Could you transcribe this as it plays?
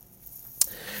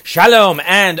Shalom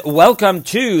and welcome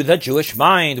to The Jewish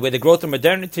Mind, where the growth of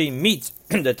modernity meets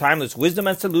the timeless wisdom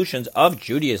and solutions of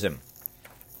Judaism.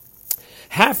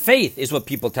 Have faith is what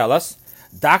people tell us.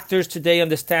 Doctors today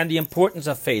understand the importance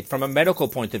of faith from a medical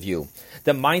point of view,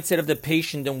 the mindset of the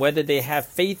patient and whether they have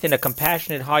faith in a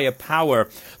compassionate higher power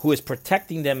who is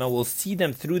protecting them and will see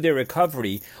them through their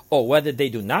recovery, or whether they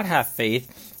do not have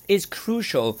faith, is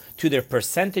crucial to their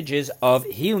percentages of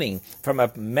healing from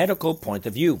a medical point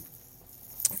of view.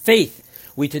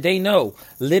 Faith, we today know,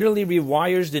 literally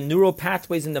rewires the neural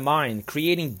pathways in the mind,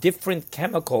 creating different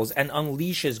chemicals and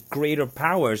unleashes greater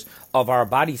powers of our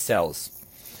body cells.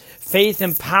 Faith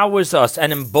empowers us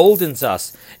and emboldens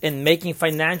us in making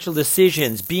financial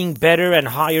decisions, being better and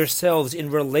higher selves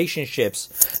in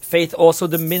relationships. Faith also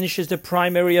diminishes the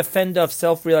primary offender of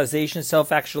self-realization,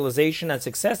 self-actualization, and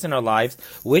success in our lives,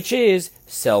 which is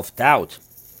self-doubt.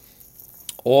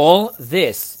 All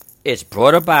this is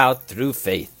brought about through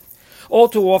faith. All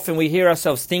too often we hear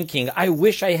ourselves thinking, I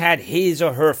wish I had his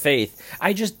or her faith.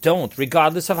 I just don't,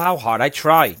 regardless of how hard I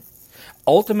try.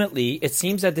 Ultimately, it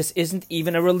seems that this isn't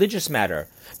even a religious matter,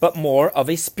 but more of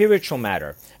a spiritual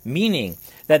matter, meaning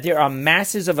that there are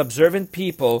masses of observant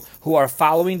people who are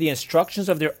following the instructions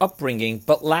of their upbringing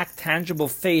but lack tangible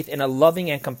faith in a loving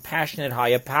and compassionate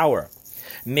higher power.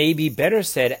 Maybe better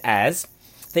said as,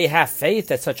 they have faith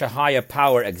that such a higher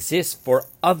power exists for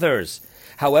others.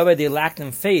 However, they lack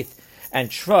in faith and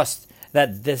trust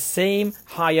that the same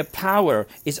higher power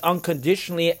is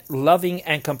unconditionally loving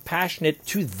and compassionate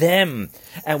to them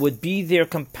and would be there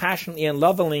compassionately and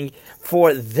lovingly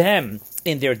for them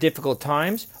in their difficult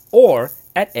times or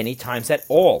at any times at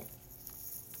all.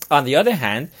 On the other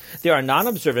hand, there are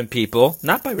non-observant people,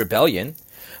 not by rebellion,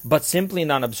 but simply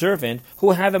non-observant,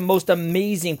 who have a most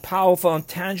amazing, powerful, and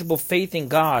tangible faith in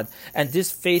God, and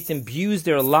this faith imbues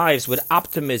their lives with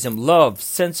optimism, love,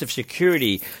 sense of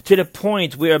security, to the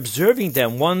point where observing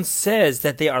them, one says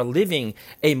that they are living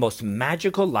a most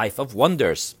magical life of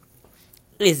wonders.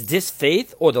 Is this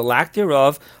faith, or the lack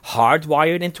thereof,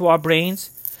 hardwired into our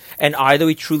brains? And either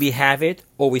we truly have it,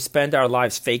 or we spend our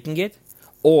lives faking it?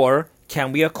 Or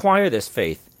can we acquire this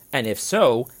faith? And if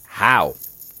so, how?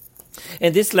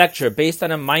 In this lecture, based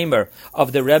on a mimer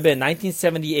of the Rebbe in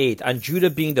 1978 on Judah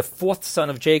being the fourth son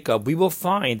of Jacob, we will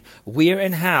find where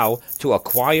and how to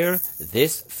acquire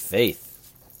this faith.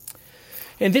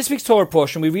 In this week's Torah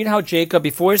portion, we read how Jacob,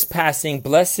 before his passing,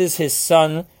 blesses his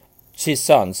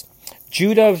sons.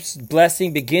 Judah's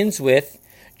blessing begins with,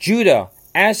 Judah,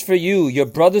 as for you, your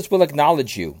brothers will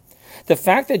acknowledge you. The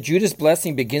fact that Judah's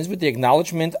blessing begins with the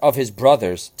acknowledgement of his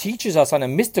brothers teaches us on a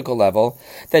mystical level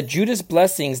that Judah's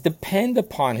blessings depend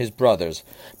upon his brothers,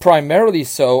 primarily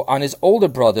so on his older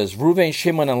brothers, Reuven,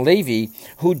 Shimon, and Levi,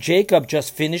 who Jacob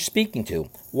just finished speaking to.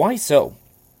 Why so?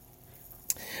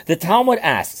 The Talmud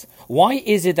asks, why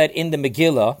is it that in the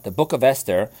Megillah, the book of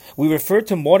Esther, we refer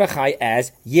to Mordechai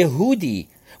as Yehudi,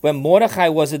 when Mordechai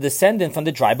was a descendant from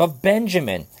the tribe of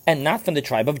Benjamin and not from the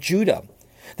tribe of Judah?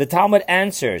 The Talmud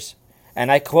answers, and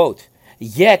I quote,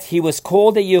 yet he was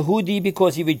called a Yehudi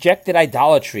because he rejected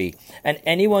idolatry, and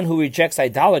anyone who rejects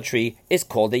idolatry is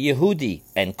called a Yehudi,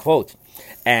 end quote.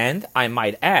 And I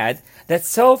might add that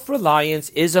self-reliance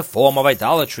is a form of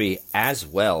idolatry as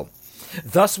well.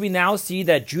 Thus we now see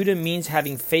that Judah means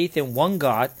having faith in one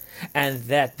God, and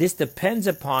that this depends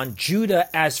upon Judah,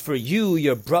 as for you,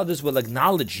 your brothers will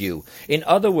acknowledge you. In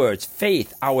other words,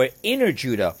 faith, our inner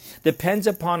Judah, depends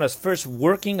upon us first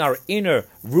working our inner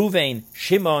Reuven,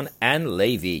 Shimon, and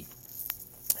Levi.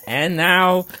 And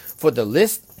now for the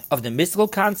list of the mystical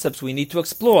concepts we need to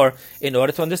explore in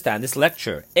order to understand this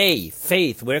lecture. A,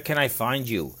 faith, where can I find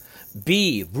you?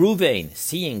 B, Reuven,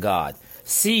 seeing God.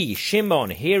 C,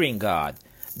 Shimon, hearing God.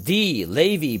 D,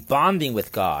 Levi, bonding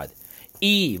with God.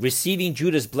 E, receiving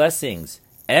Judah's blessings.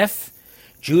 F,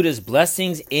 Judah's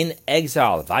blessings in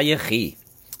exile, Vayechi.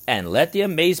 And let the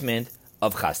amazement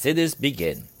of Chassidus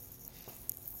begin.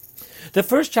 The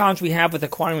first challenge we have with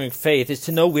acquiring faith is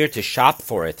to know where to shop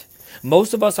for it.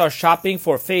 Most of us are shopping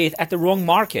for faith at the wrong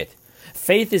market.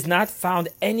 Faith is not found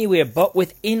anywhere but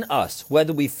within us,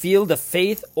 whether we feel the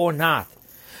faith or not.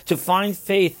 To find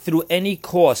faith through any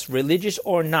course, religious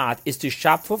or not, is to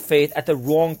shop for faith at the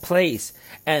wrong place,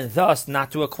 and thus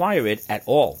not to acquire it at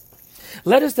all.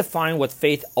 Let us define what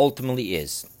faith ultimately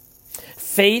is.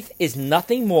 Faith is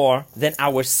nothing more than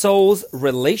our soul's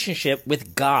relationship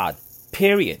with God,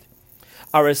 period.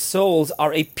 Our souls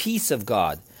are a piece of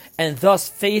God, and thus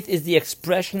faith is the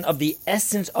expression of the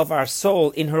essence of our soul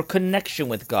in her connection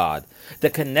with God, the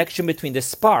connection between the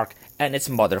spark and its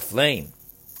mother flame.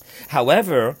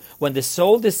 However, when the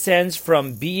soul descends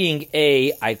from being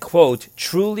a, I quote,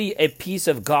 truly a piece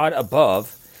of God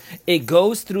above, It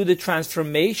goes through the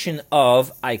transformation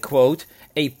of, I quote,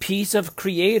 a piece of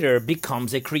creator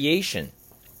becomes a creation.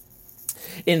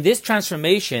 In this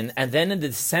transformation, and then in the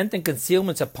descent and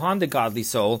concealments upon the godly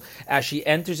soul, as she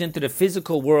enters into the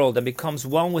physical world and becomes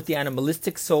one with the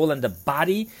animalistic soul and the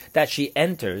body that she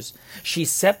enters, she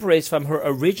separates from her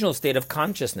original state of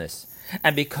consciousness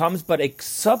and becomes but a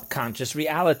subconscious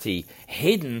reality,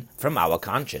 hidden from our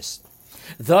conscious.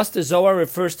 Thus the Zohar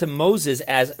refers to Moses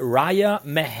as Raya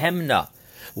Mehemna,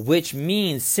 which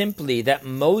means simply that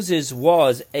Moses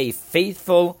was a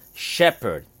faithful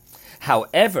shepherd.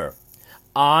 However,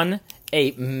 on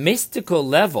a mystical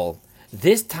level,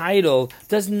 this title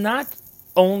does not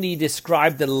only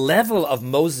describe the level of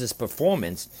Moses'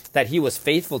 performance, that he was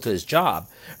faithful to his job.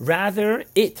 Rather,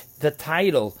 the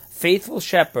title, Faithful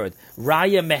Shepherd,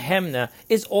 Raya Mehemna,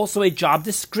 is also a job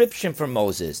description for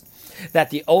Moses. That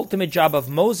the ultimate job of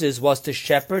Moses was to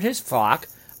shepherd his flock,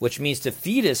 which means to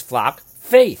feed his flock,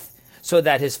 faith, so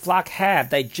that his flock have,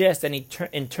 digest, and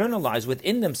internalize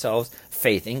within themselves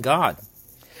faith in God.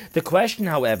 The question,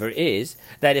 however, is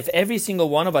that if every single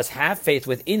one of us have faith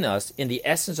within us in the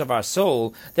essence of our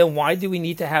soul, then why do we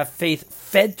need to have faith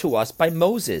fed to us by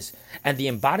Moses and the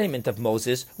embodiment of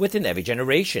Moses within every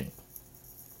generation?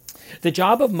 The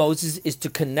job of Moses is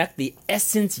to connect the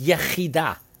essence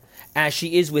Yechidah, as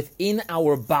she is within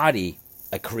our body,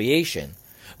 a creation,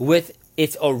 with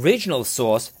its original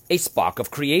source, a spark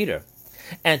of creator,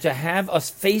 and to have us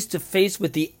face to face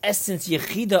with the essence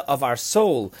Yechidah of our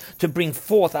soul, to bring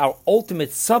forth our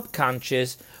ultimate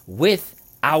subconscious with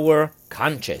our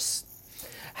conscious.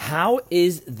 How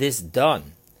is this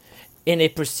done? In a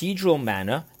procedural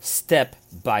manner, step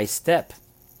by step.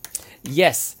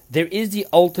 Yes, there is the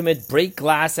ultimate break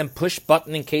glass and push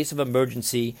button in case of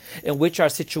emergency, in which our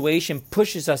situation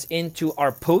pushes us into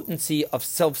our potency of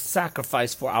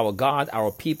self-sacrifice for our God,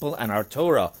 our people, and our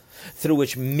Torah, through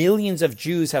which millions of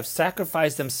Jews have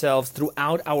sacrificed themselves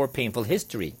throughout our painful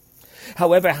history.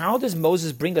 However, how does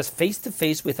Moses bring us face to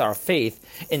face with our faith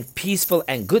in peaceful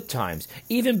and good times,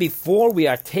 even before we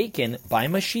are taken by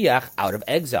Mashiach out of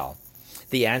exile?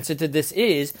 The answer to this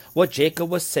is what Jacob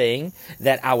was saying,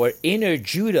 that our inner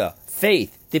Judah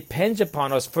faith depends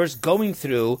upon us first going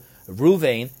through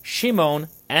Reuven, Shimon,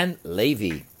 and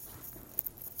Levi.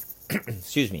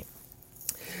 Excuse me.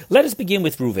 Let us begin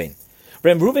with Reuven.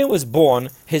 When Reuven was born,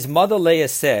 his mother Leah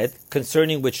said,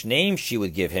 concerning which name she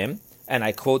would give him, and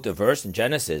I quote the verse in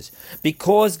Genesis,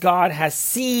 "Because God has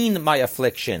seen my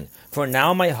affliction, for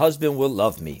now my husband will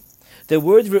love me." The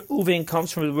word Reuven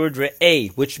comes from the word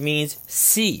Re'eh, which means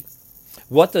see.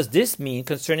 What does this mean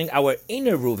concerning our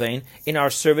inner Reuven in our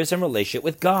service and relationship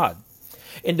with God?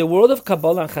 In the world of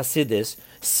Kabbalah and Hasidus,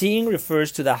 seeing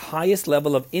refers to the highest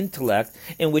level of intellect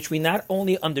in which we not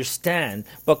only understand,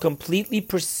 but completely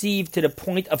perceive to the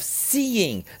point of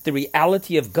seeing the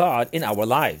reality of God in our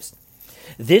lives.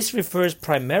 This refers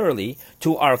primarily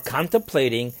to our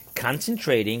contemplating,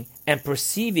 concentrating, and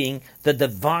perceiving the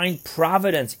divine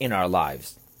providence in our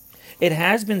lives. It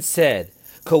has been said,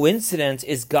 coincidence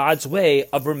is God's way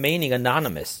of remaining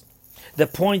anonymous. The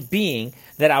point being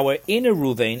that our inner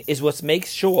Reuven is what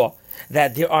makes sure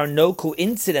that there are no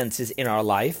coincidences in our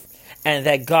life and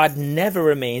that God never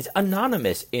remains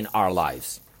anonymous in our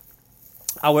lives.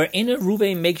 Our inner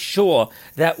Reuven makes sure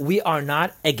that we are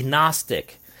not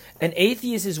agnostic. An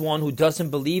atheist is one who doesn't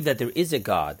believe that there is a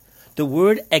God. The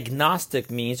word agnostic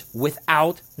means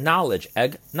without knowledge,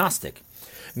 agnostic,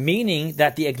 meaning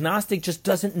that the agnostic just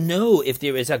doesn't know if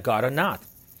there is a God or not.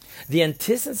 The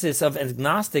antithesis of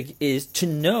agnostic is to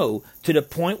know to the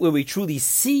point where we truly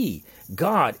see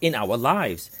God in our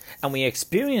lives. And we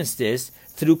experience this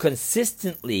through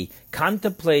consistently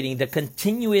contemplating the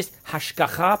continuous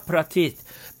hashgacha pratit,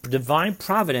 divine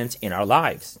providence in our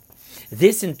lives.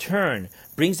 This in turn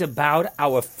brings about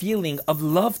our feeling of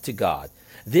love to God.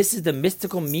 This is the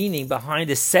mystical meaning behind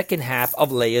the second half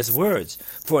of Leah's words.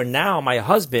 For now my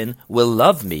husband will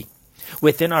love me.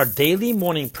 Within our daily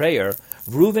morning prayer,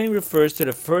 Reuven refers to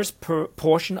the first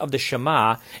portion of the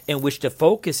Shema in which the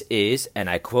focus is, and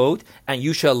I quote, "And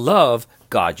you shall love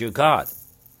God your God."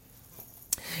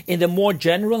 In the more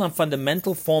general and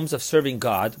fundamental forms of serving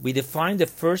God, we define the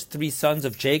first three sons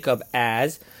of Jacob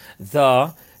as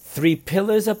the three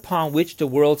pillars upon which the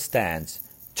world stands: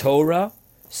 Torah,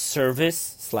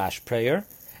 service/prayer,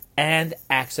 and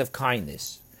acts of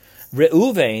kindness.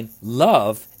 Reuven,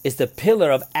 love, is the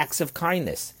pillar of acts of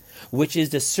kindness, which is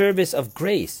the service of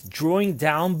grace, drawing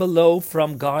down below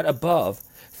from God above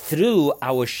through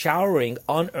our showering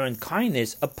unearned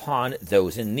kindness upon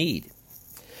those in need.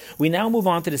 We now move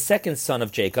on to the second son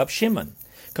of Jacob, Shimon.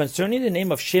 Concerning the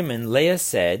name of Shimon, Leah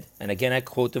said, and again I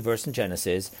quote the verse in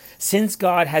Genesis, "Since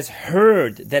God has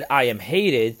heard that I am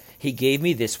hated, he gave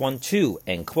me this one too,"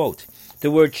 end quote. The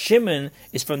word Shimon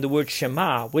is from the word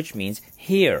Shema, which means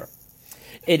hear.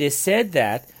 It is said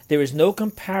that there is no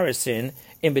comparison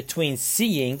in between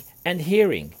seeing and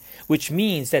hearing, which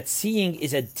means that seeing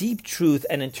is a deep truth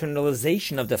and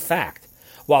internalization of the fact,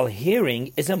 while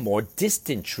hearing is a more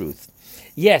distant truth.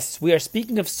 Yes, we are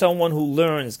speaking of someone who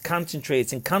learns,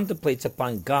 concentrates, and contemplates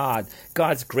upon God,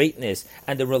 God's greatness,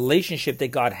 and the relationship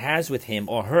that God has with him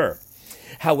or her.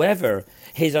 However,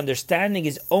 his understanding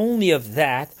is only of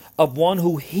that of one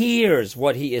who hears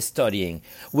what he is studying,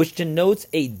 which denotes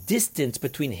a distance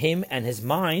between him and his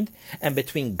mind, and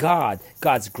between God,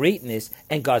 God's greatness,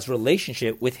 and God's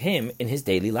relationship with him in his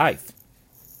daily life.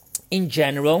 In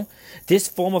general, this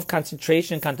form of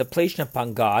concentration and contemplation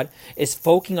upon God is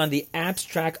focusing on the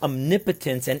abstract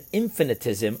omnipotence and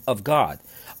infinitism of God,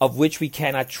 of which we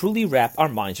cannot truly wrap our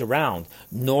minds around,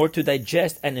 nor to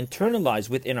digest and internalize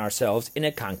within ourselves in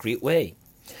a concrete way.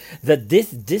 This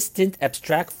distant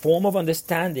abstract form of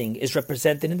understanding is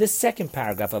represented in the second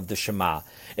paragraph of the Shema,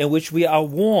 in which we are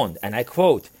warned, and I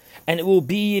quote, "And it will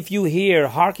be if you hear,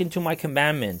 hearken to my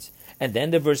commandments." And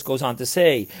then the verse goes on to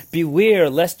say, "Beware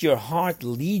lest your heart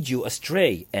lead you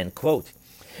astray," end quote.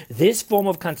 This form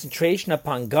of concentration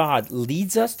upon God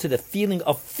leads us to the feeling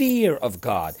of fear of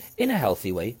God in a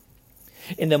healthy way.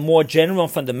 In the more general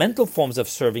and fundamental forms of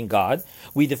serving God,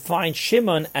 we define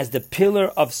Shimon as the pillar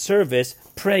of service,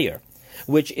 prayer,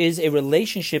 which is a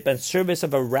relationship and service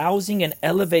of arousing and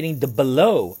elevating the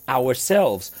below,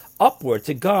 ourselves, upward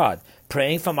to God,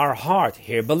 praying from our heart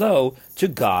here below to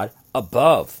God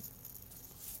above.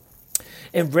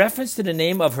 In reference to the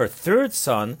name of her third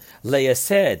son, Leah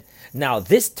said, "Now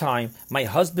this time my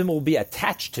husband will be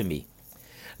attached to me."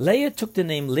 Leah took the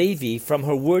name Levi from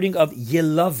her wording of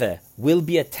Yilove, will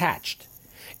be attached.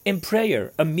 In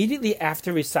prayer, immediately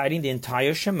after reciting the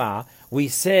entire Shema, we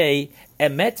say,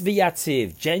 Emet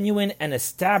v'yatziv, genuine and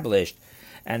established,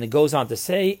 and it goes on to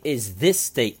say, is this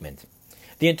statement.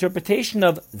 The interpretation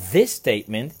of this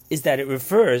statement is that it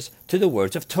refers to the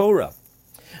words of Torah.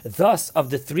 Thus, of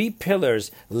the three pillars,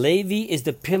 Levi is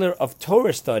the pillar of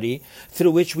Torah study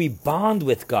through which we bond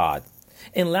with God.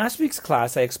 In last week's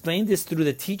class, I explained this through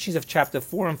the teachings of chapter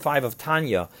 4 and 5 of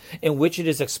Tanya, in which it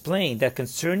is explained that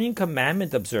concerning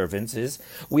commandment observances,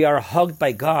 we are hugged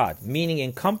by God, meaning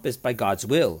encompassed by God's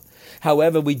will.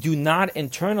 However, we do not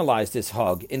internalize this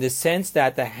hug in the sense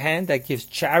that the hand that gives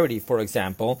charity, for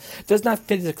example, does not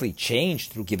physically change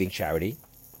through giving charity.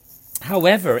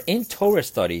 However, in Torah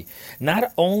study,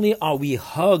 not only are we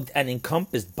hugged and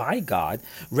encompassed by God,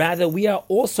 rather we are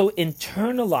also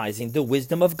internalizing the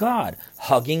wisdom of God,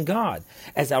 hugging God,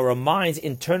 as our minds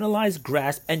internalize,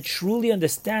 grasp, and truly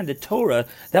understand the Torah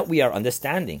that we are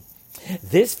understanding.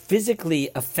 This physically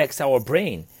affects our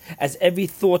brain, as every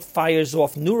thought fires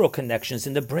off neural connections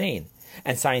in the brain.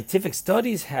 And scientific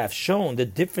studies have shown the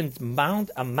different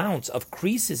amounts of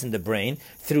creases in the brain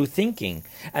through thinking,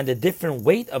 and the different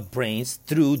weight of brains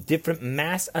through different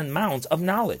mass amounts of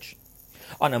knowledge.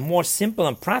 On a more simple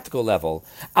and practical level,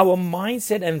 our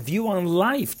mindset and view on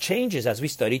life changes as we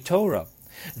study Torah.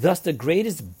 Thus, the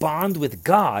greatest bond with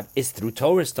God is through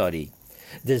Torah study.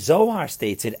 The Zohar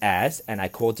states it as, and I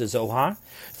quote the Zohar,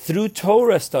 "Through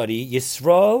Torah study,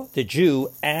 Yisrael, the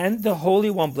Jew, and the Holy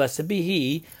One, blessed be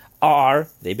He,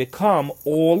 they become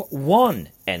all one,"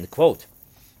 end quote.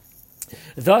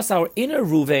 Thus, our inner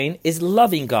Ruvain is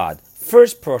loving God,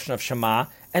 first portion of Shema,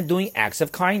 and doing acts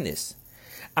of kindness.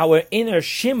 Our inner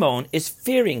Shimon is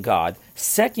fearing God,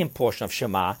 second portion of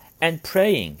Shema, and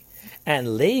praying.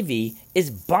 And Levi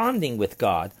is bonding with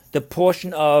God, the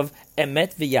portion of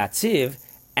Emet v'Yatziv,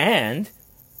 and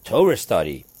Torah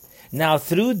study. Now,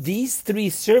 through these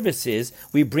three services,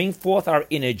 we bring forth our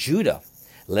inner Judah.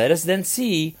 Let us then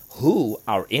see who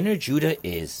our inner Judah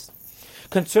is.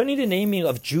 Concerning the naming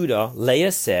of Judah,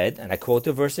 Leah said, and I quote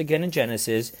the verse again in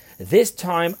Genesis, "This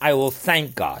time I will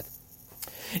thank God."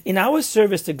 In our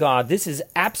service to God, this is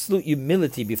absolute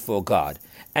humility before God.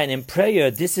 And in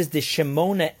prayer, this is the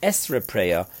Shemona Esrei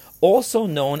prayer, also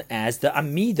known as the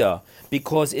Amidah,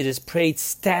 because it is prayed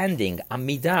standing,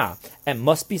 Amidah, and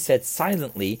must be said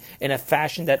silently in a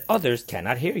fashion that others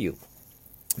cannot hear you.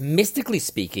 Mystically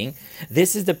speaking,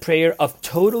 this is the prayer of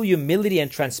total humility and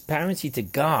transparency to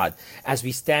God as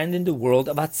we stand in the world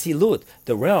of Atzilut,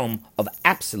 the realm of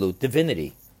absolute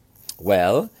divinity.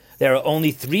 Well, there are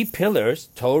only three pillars: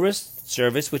 Torah,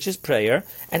 service, which is prayer,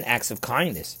 and acts of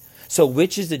kindness. So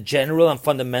which is the general and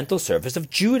fundamental service of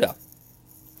Judah?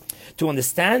 To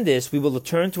understand this, we will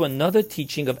turn to another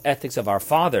teaching of ethics of our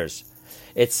fathers.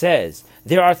 It says,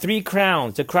 there are 3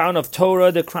 crowns, the crown of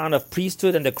Torah, the crown of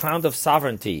priesthood, and the crown of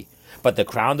sovereignty. But the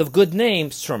crown of good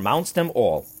name surmounts them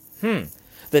all.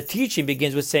 The teaching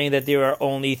begins with saying that there are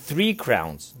only 3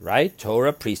 crowns, right?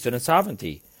 Torah, priesthood, and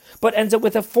sovereignty. But ends up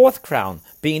with a 4th crown,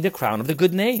 being the crown of the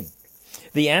good name.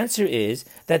 The answer is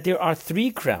that there are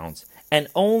 3 crowns, and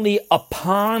only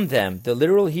upon them, the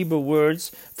literal Hebrew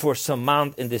words for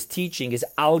surmount in this teaching is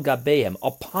al gabehem.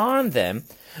 Upon them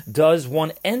does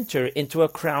one enter into a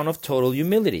crown of total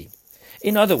humility.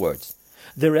 In other words,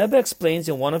 the Rebbe explains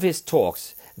in one of his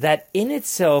talks that in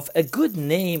itself a good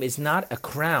name is not a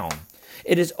crown.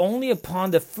 It is only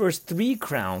upon the first 3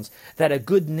 crowns that a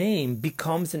good name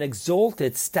becomes an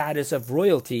exalted status of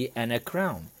royalty and a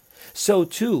crown. So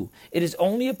too, it is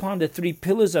only upon the 3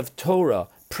 pillars of Torah,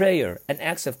 prayer, and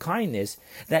acts of kindness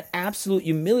that absolute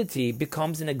humility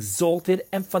becomes an exalted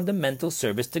and fundamental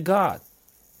service to God.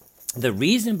 The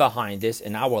reason behind this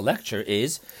in our lecture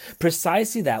is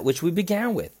precisely that which we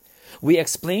began with. We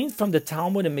explained from the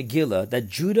Talmud and Megillah that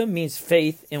Judah means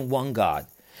faith in one God.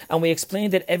 And we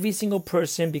explained that every single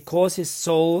person, because his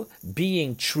soul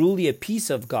being truly a piece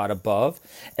of God above,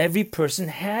 every person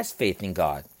has faith in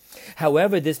God.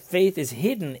 However, this faith is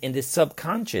hidden in the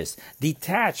subconscious,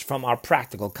 detached from our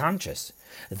practical conscious.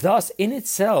 Thus, in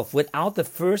itself, without the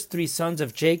first 3 sons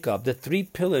of Jacob, the 3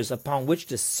 pillars upon which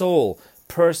the soul,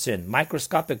 person,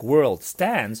 microscopic world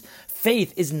stands,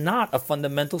 faith is not a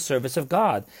fundamental service of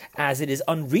God, as it is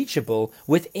unreachable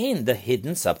within the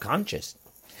hidden subconscious.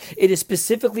 It is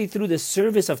specifically through the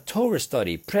service of Torah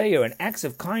study, prayer, and acts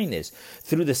of kindness,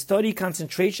 through the study,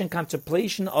 concentration,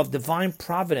 contemplation of divine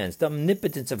providence, the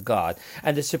omnipotence of God,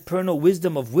 and the supernal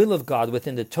wisdom of will of God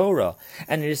within the Torah,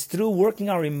 and it is through working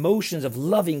our emotions of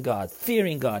loving God,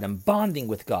 fearing God, and bonding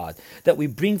with God, that we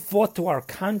bring forth to our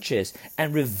conscious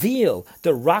and reveal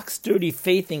the rock-sturdy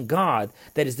faith in God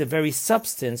that is the very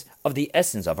substance of the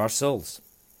essence of our souls.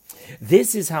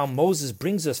 This is how Moses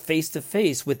brings us face to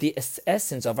face with the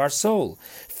essence of our soul,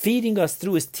 feeding us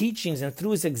through his teachings and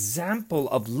through his example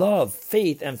of love,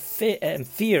 faith, and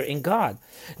fear in God.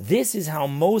 This is how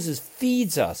Moses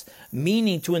feeds us,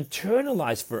 meaning to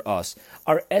internalize for us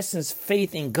our essence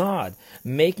faith in God,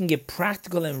 making it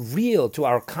practical and real to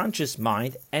our conscious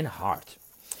mind and heart.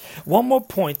 One more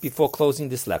point before closing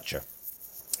this lecture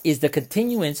is the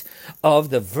continuance of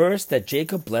the verse that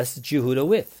Jacob blessed Yehudah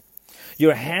with.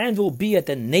 Your hand will be at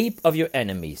the nape of your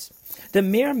enemies. The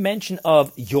mere mention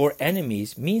of your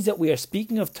enemies means that we are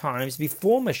speaking of times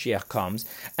before Mashiach comes,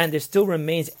 and there still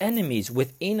remains enemies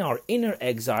within our inner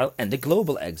exile and the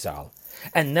global exile.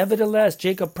 And nevertheless,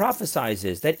 Jacob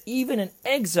prophesies that even in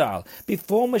exile,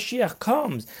 before Mashiach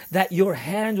comes, that your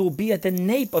hand will be at the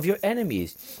nape of your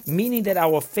enemies, meaning that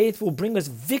our faith will bring us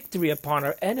victory upon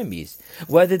our enemies,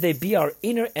 whether they be our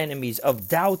inner enemies of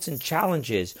doubts and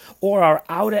challenges, or our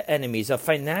outer enemies of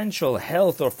financial,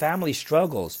 health, or family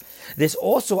struggles. This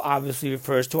also obviously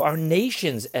refers to our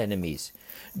nation's enemies.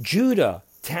 Judah,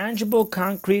 tangible,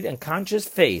 concrete, and conscious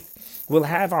faith, will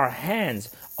have our hands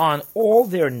on all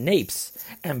their napes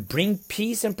and bring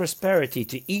peace and prosperity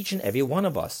to each and every one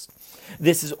of us.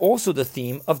 This is also the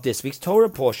theme of this week's Torah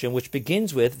portion, which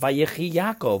begins with Vayechi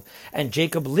Yaakov, and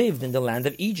Jacob lived in the land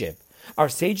of Egypt. Our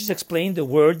sages explained the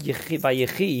word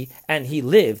Vayechi, and he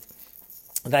lived,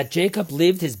 that Jacob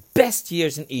lived his best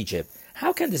years in Egypt.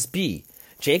 How can this be?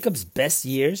 Jacob's best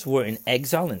years were in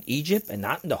exile in Egypt and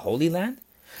not in the Holy Land?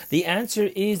 The answer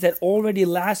is that already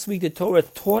last week the Torah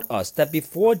taught us that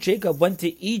before Jacob went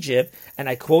to Egypt, and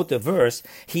I quote the verse,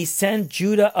 he sent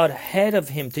Judah ahead of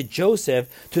him to Joseph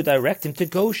to direct him to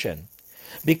Goshen.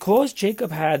 Because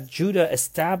Jacob had Judah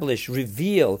establish,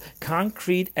 reveal,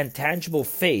 concrete and tangible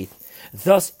faith,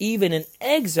 thus even in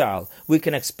exile we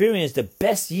can experience the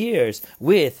best years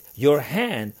with your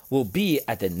hand will be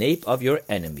at the nape of your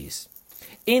enemies.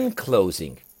 In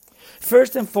closing,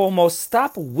 first and foremost,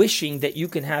 stop wishing that you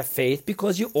can have faith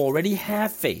because you already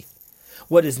have faith.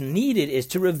 What is needed is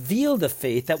to reveal the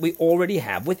faith that we already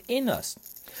have within us.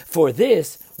 For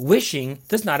this, wishing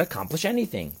does not accomplish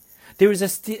anything. There is a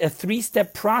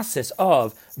 3-step process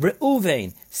of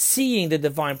Reuven, seeing the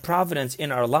divine providence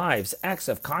in our lives, acts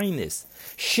of kindness.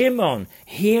 Shimon,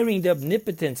 hearing the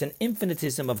omnipotence and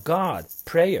infinitism of God,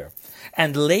 prayer.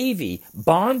 And Levi,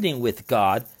 bonding with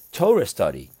God, Torah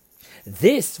study.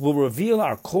 This will reveal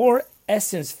our core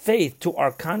essence faith to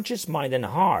our conscious mind and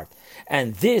heart,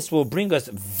 and this will bring us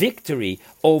victory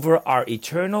over our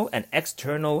eternal and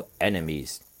external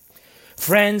enemies.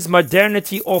 Friends,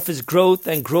 modernity offers growth,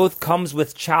 and growth comes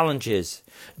with challenges.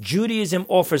 Judaism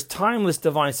offers timeless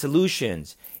divine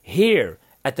solutions. Here,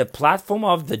 at the platform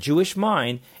of the Jewish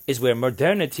mind, is where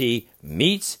modernity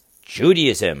meets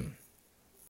Judaism.